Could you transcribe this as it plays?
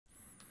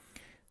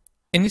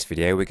In this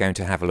video we're going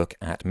to have a look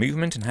at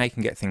movement and how you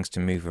can get things to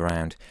move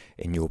around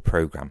in your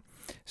program.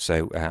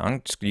 So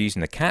I'm just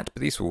using the cat,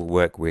 but this will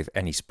work with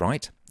any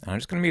sprite. And I'm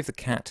just going to move the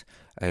cat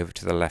over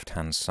to the left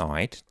hand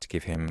side to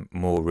give him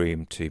more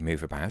room to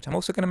move about. I'm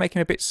also going to make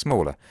him a bit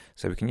smaller,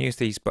 so we can use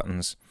these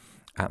buttons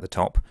at the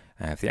top.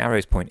 If the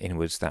arrows point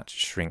inwards, that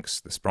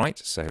shrinks the sprite,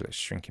 so let's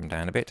shrink him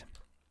down a bit.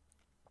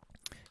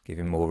 Give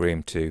him more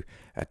room to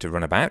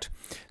run about.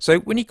 So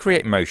when you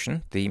create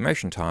motion, the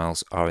motion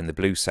tiles are in the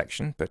blue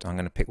section, but I'm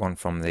going to pick one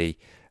from the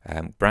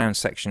brown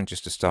section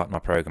just to start my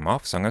program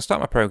off. So I'm going to start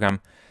my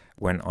program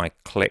when I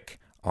click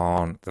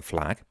on the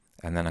flag,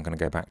 and then I'm going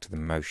to go back to the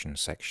motion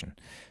section.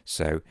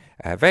 So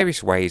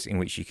various ways in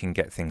which you can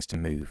get things to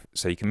move.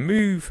 So you can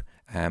move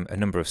a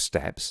number of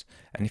steps,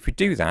 and if we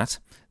do that,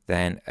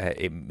 then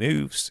it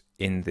moves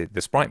in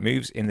the sprite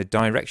moves in the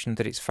direction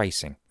that it's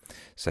facing.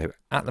 So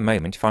at the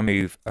moment, if I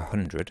move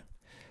 100,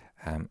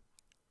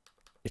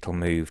 it'll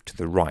move to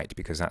the right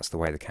because that's the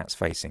way the cat's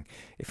facing.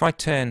 If I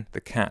turn the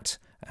cat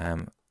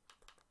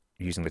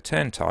using the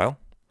turn tile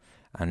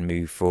and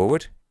move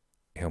forward,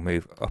 he'll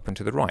move up and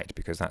to the right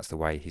because that's the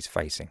way he's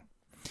facing.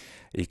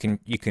 You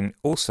can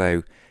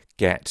also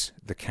get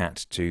the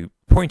cat to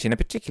point in a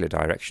particular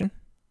direction.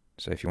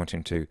 So if you want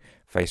him to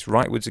face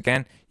rightwards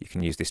again, you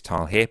can use this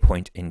tile here,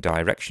 point in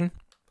direction.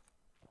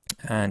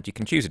 And you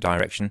can choose a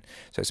direction,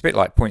 so it's a bit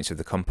like points of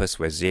the compass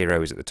where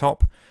 0 is at the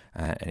top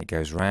and it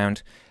goes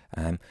round.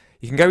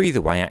 You can go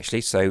either way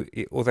actually, so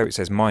although it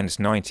says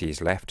 -90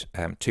 is left,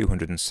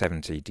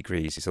 270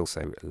 degrees is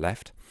also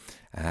left.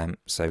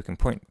 So you can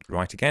point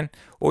right again,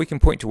 or you can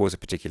point towards a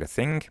particular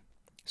thing.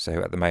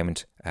 So at the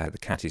moment the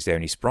cat is the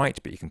only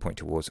sprite, but you can point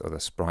towards other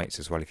sprites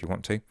as well if you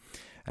want to.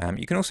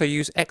 You can also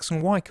use X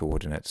and Y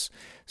coordinates,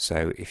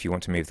 so if you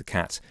want to move the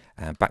cat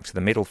back to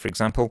the middle, for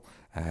example,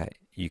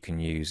 you can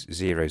use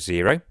 0,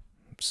 0,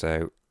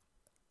 so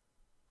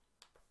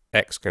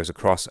X goes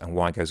across and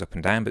Y goes up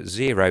and down, but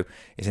 0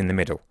 is in the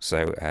middle,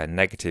 so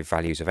negative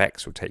values of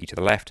X will take you to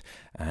the left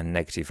and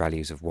negative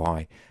values of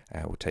Y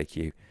will take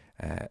you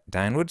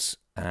downwards.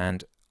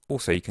 And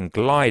also you can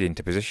glide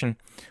into position,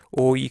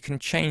 or you can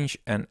change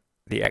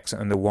the X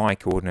and the Y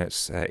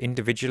coordinates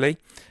individually.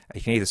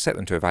 You can either set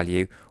them to a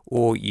value,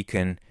 or you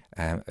can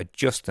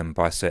adjust them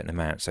by a certain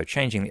amount. So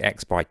changing the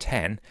X by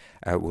 10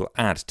 will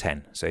add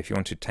 10. So if you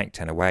want to take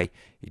 10 away,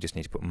 you just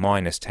need to put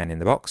 -10 in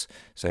the box.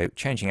 So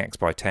changing X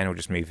by 10 will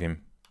just move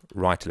him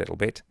right a little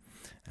bit,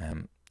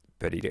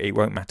 but it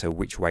won't matter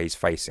which way he's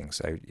facing.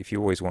 So if you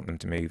always want them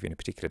to move in a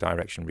particular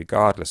direction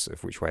regardless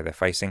of which way they're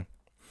facing,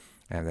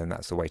 then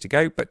that's the way to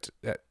go. But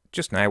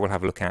just now we'll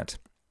have a look at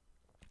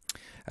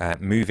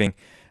moving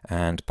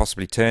and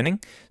possibly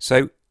turning.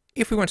 So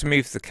if we want to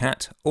move the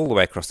cat all the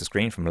way across the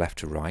screen from left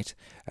to right,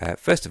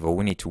 first of all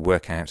we need to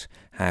work out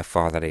how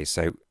far that is.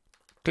 So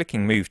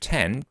clicking move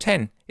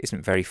 10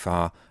 isn't very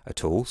far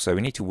at all, so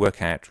we need to work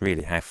out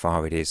really how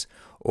far it is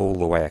all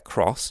the way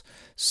across.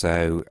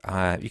 So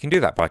you can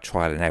do that by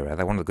trial and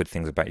error. One of the good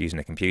things about using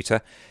a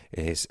computer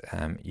is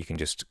you can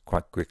just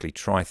quite quickly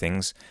try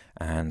things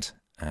and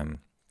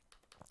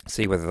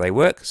see whether they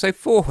work. So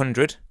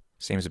 400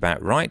 seems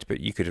about right, but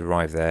you could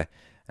arrive there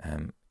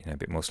a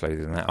bit more slowly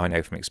than that. I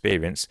know from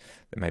experience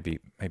that maybe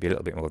a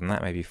little bit more than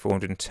that, maybe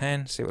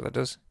 410. See what that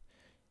does.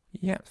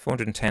 Yeah,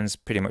 410 is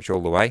pretty much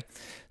all the way.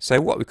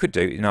 So what we could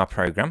do in our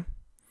program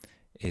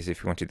is,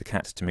 if we wanted the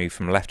cat to move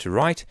from left to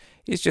right,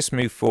 is just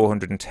move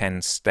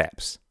 410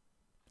 steps.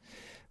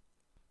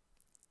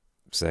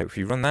 So if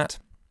you run that,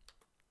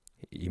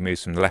 he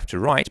moves from the left to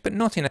right, but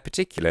not in a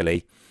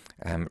particularly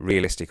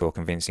realistic or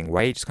convincing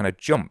way. He just kind of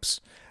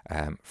jumps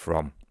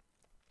from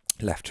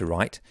left to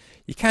right.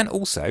 You can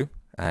also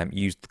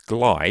use the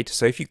glide.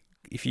 So if you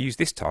use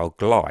this tile,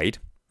 glide,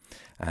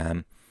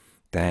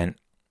 then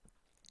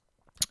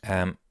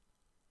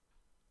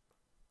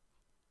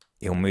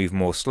he'll move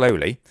more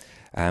slowly.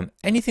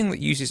 Anything that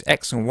uses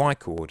X and Y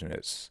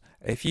coordinates,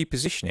 if you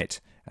position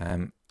it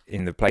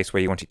in the place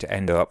where you want it to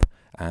end up,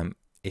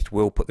 it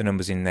will put the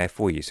numbers in there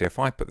for you. So if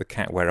I put the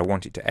cat where I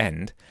want it to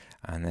end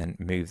and then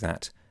move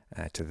that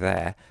to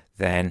there,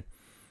 then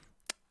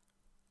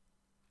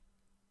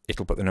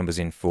it'll put the numbers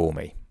in for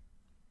me.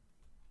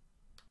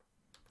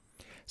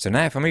 So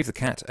now if I move the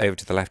cat over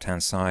to the left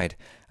hand side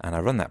and I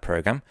run that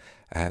program,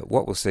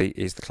 what we'll see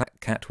is the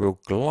cat will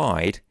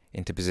glide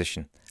into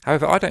position.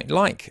 However, I don't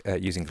like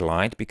using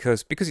glide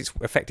because it's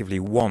effectively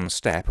one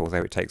step,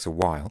 although it takes a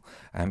while.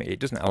 It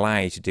doesn't allow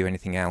you to do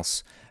anything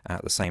else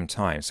at the same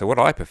time. So what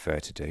I prefer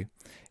to do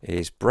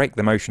is break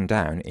the motion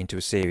down into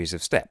a series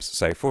of steps.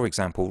 So for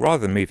example,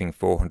 rather than moving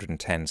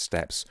 410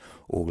 steps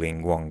all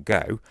in one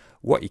go,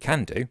 what you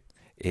can do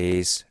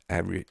is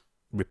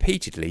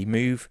repeatedly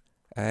move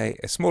a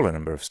smaller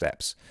number of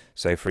steps.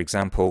 So for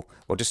example,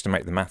 well, just to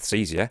make the maths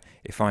easier,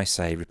 if I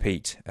say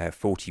repeat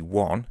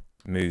 41,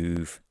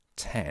 move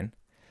 10,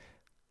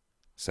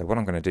 so what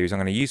I'm going to do is I'm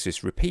going to use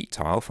this repeat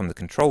tile from the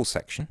control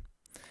section,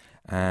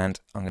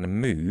 and I'm going to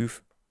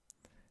move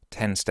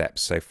 10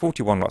 steps. So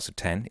 41 lots of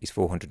 10 is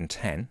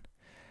 410,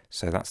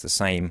 so that's the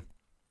same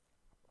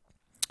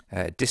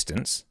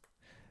distance.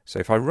 So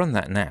if I run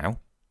that now,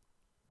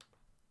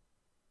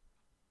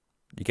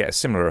 you get a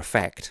similar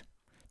effect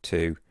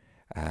to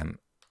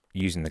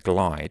using the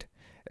glide,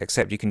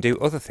 except you can do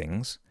other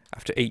things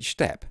after each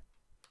step.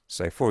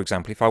 So for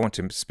example, if I want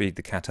to speed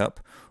the cat up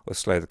or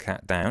slow the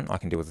cat down, I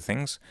can do other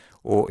things.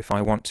 Or if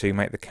I want to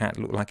make the cat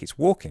look like it's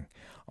walking,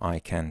 I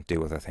can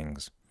do other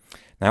things.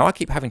 Now I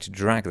keep having to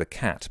drag the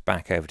cat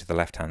back over to the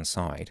left hand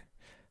side.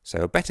 So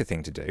a better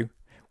thing to do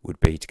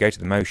would be to go to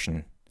the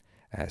motion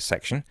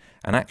section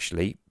and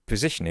actually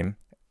position him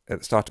at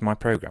the start of my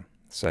program.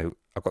 So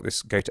I've got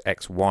this go to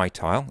XY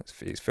tile,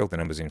 it's filled the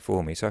numbers in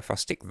for me. So if I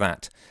stick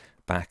that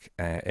back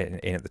in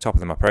at the top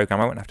of my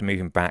program, I won't have to move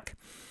him back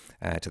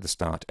to the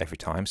start every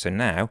time. So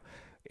now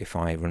if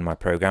I run my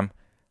program,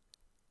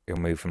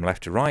 it'll move from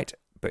left to right,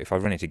 but if I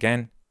run it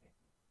again,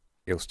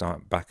 it'll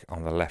start back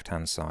on the left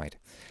hand side.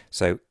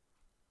 So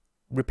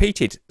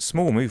repeated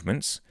small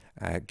movements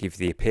give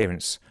the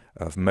appearance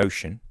of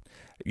motion.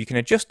 You can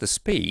adjust the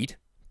speed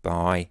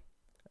by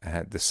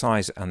the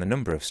size and the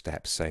number of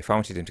steps. So if I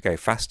wanted him to go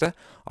faster,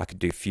 I could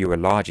do fewer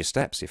larger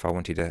steps. If I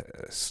wanted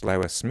a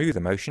slower,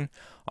 smoother motion,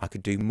 I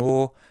could do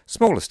more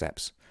smaller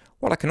steps.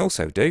 What I can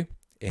also do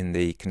in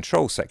the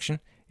control section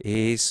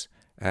is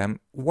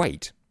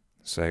wait.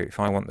 So if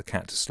I want the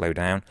cat to slow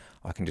down,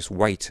 I can just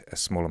wait a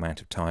small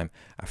amount of time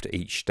after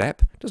each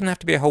step. It doesn't have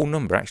to be a whole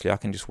number, actually. I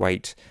can just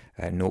wait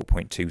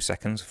 0.2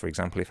 seconds, for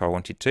example, if I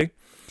wanted to.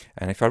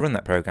 And if I run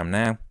that program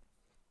now,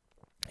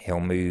 he'll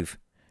move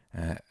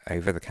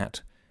over. The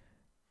cat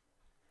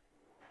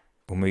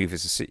will move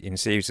in a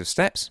series of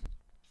steps.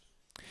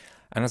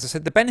 And as I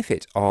said, the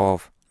benefit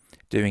of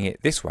doing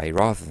it this way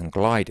rather than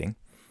gliding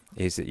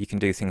is that you can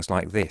do things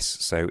like this.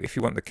 So if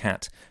you want the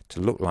cat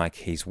to look like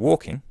he's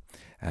walking,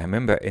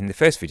 remember in the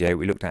first video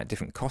we looked at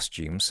different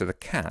costumes. So the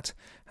cat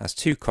has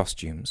two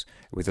costumes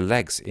with the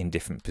legs in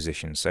different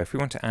positions. So if we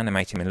want to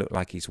animate him and look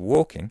like he's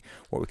walking,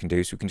 what we can do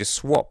is we can just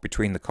swap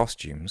between the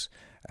costumes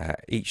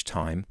each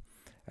time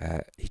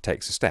he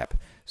takes a step.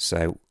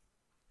 So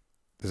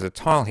there's a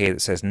tile here that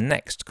says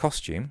next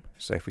costume.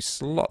 So if we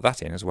slot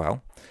that in as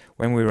well,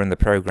 when we run the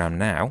program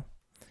now,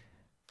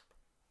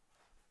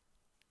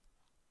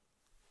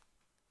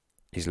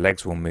 his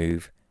legs will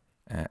move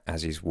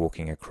as he's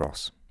walking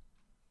across.